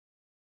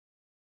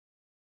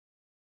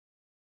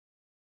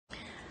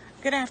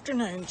Good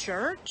afternoon,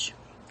 church.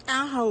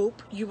 I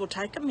hope you will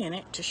take a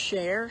minute to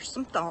share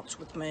some thoughts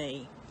with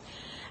me.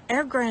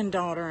 Our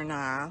granddaughter and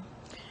I,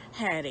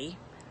 Hattie,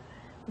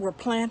 were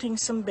planting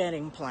some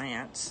bedding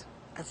plants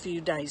a few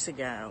days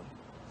ago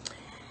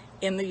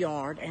in the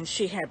yard, and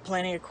she had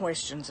plenty of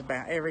questions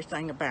about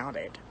everything about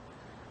it.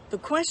 The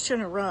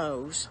question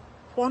arose,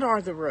 what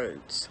are the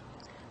roots?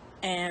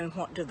 And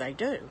what do they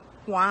do?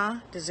 Why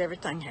does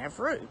everything have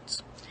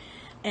roots?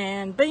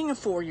 And being a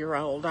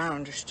 4-year-old, I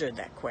understood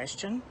that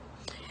question.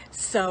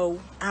 So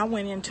I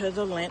went into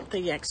the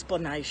lengthy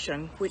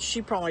explanation, which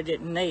she probably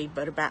didn't need,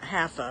 but about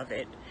half of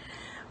it.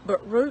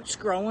 But roots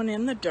growing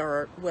in the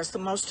dirt was the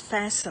most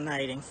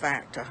fascinating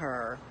fact to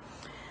her.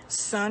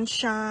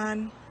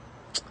 Sunshine,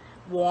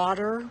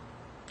 water,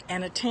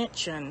 and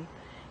attention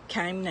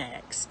came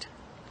next.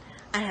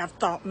 I have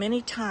thought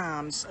many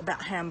times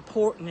about how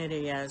important it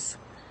is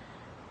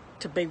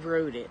to be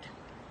rooted.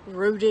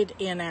 Rooted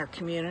in our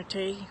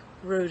community,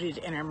 rooted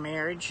in our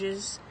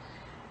marriages,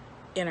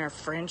 in our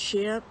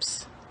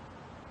friendships,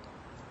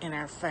 in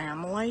our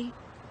family,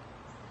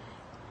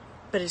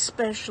 but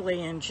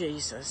especially in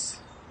Jesus.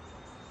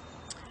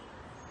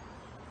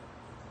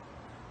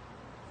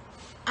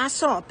 I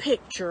saw a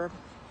picture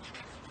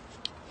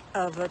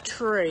of a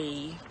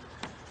tree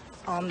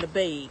on the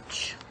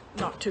beach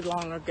not too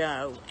long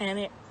ago, and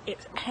it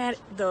had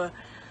the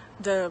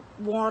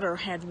water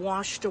had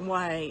washed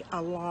away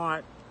a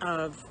lot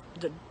of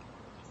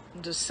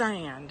the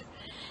sand,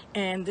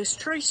 and this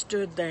tree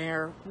stood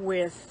there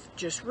with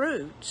just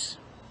roots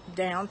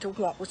down to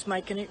what was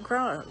making it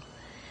grow.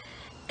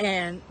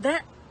 And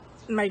that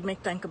made me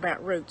think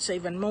about roots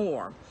even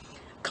more.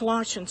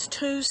 Colossians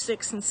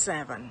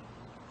 2:6-7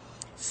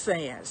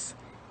 says,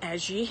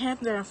 "As ye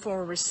have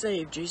therefore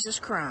received Jesus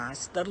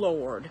Christ the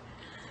Lord,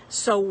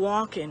 so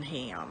walk in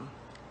him,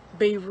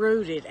 be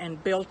rooted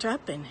and built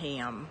up in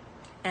him,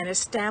 and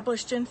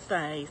established in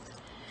faith,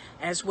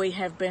 as we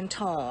have been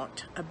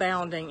taught,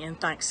 abounding in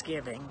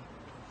thanksgiving."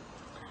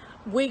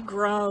 We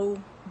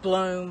grow,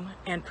 bloom,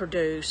 and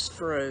produce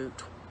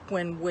fruit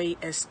when we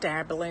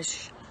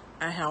establish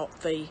a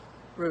healthy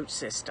root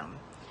system.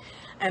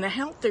 And a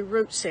healthy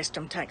root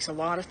system takes a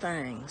lot of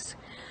things.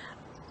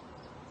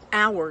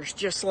 Ours,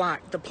 just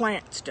like the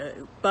plants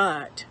do,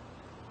 but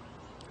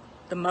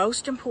the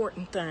most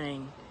important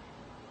thing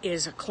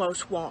is a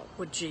close walk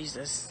with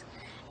Jesus,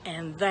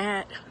 and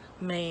that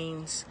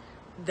means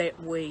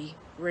that we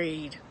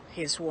read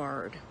his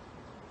word.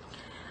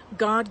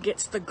 God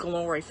gets the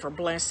glory for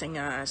blessing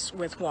us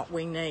with what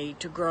we need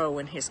to grow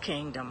in his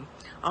kingdom.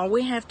 All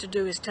we have to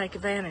do is take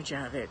advantage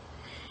of it.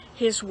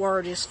 His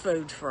word is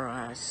food for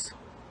us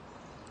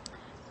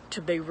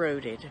to be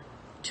rooted,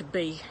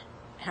 to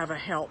have a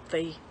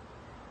healthy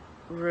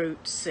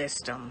root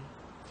system.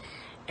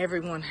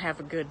 Everyone have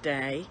a good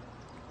day.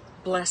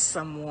 Bless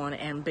someone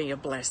and be a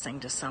blessing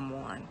to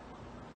someone.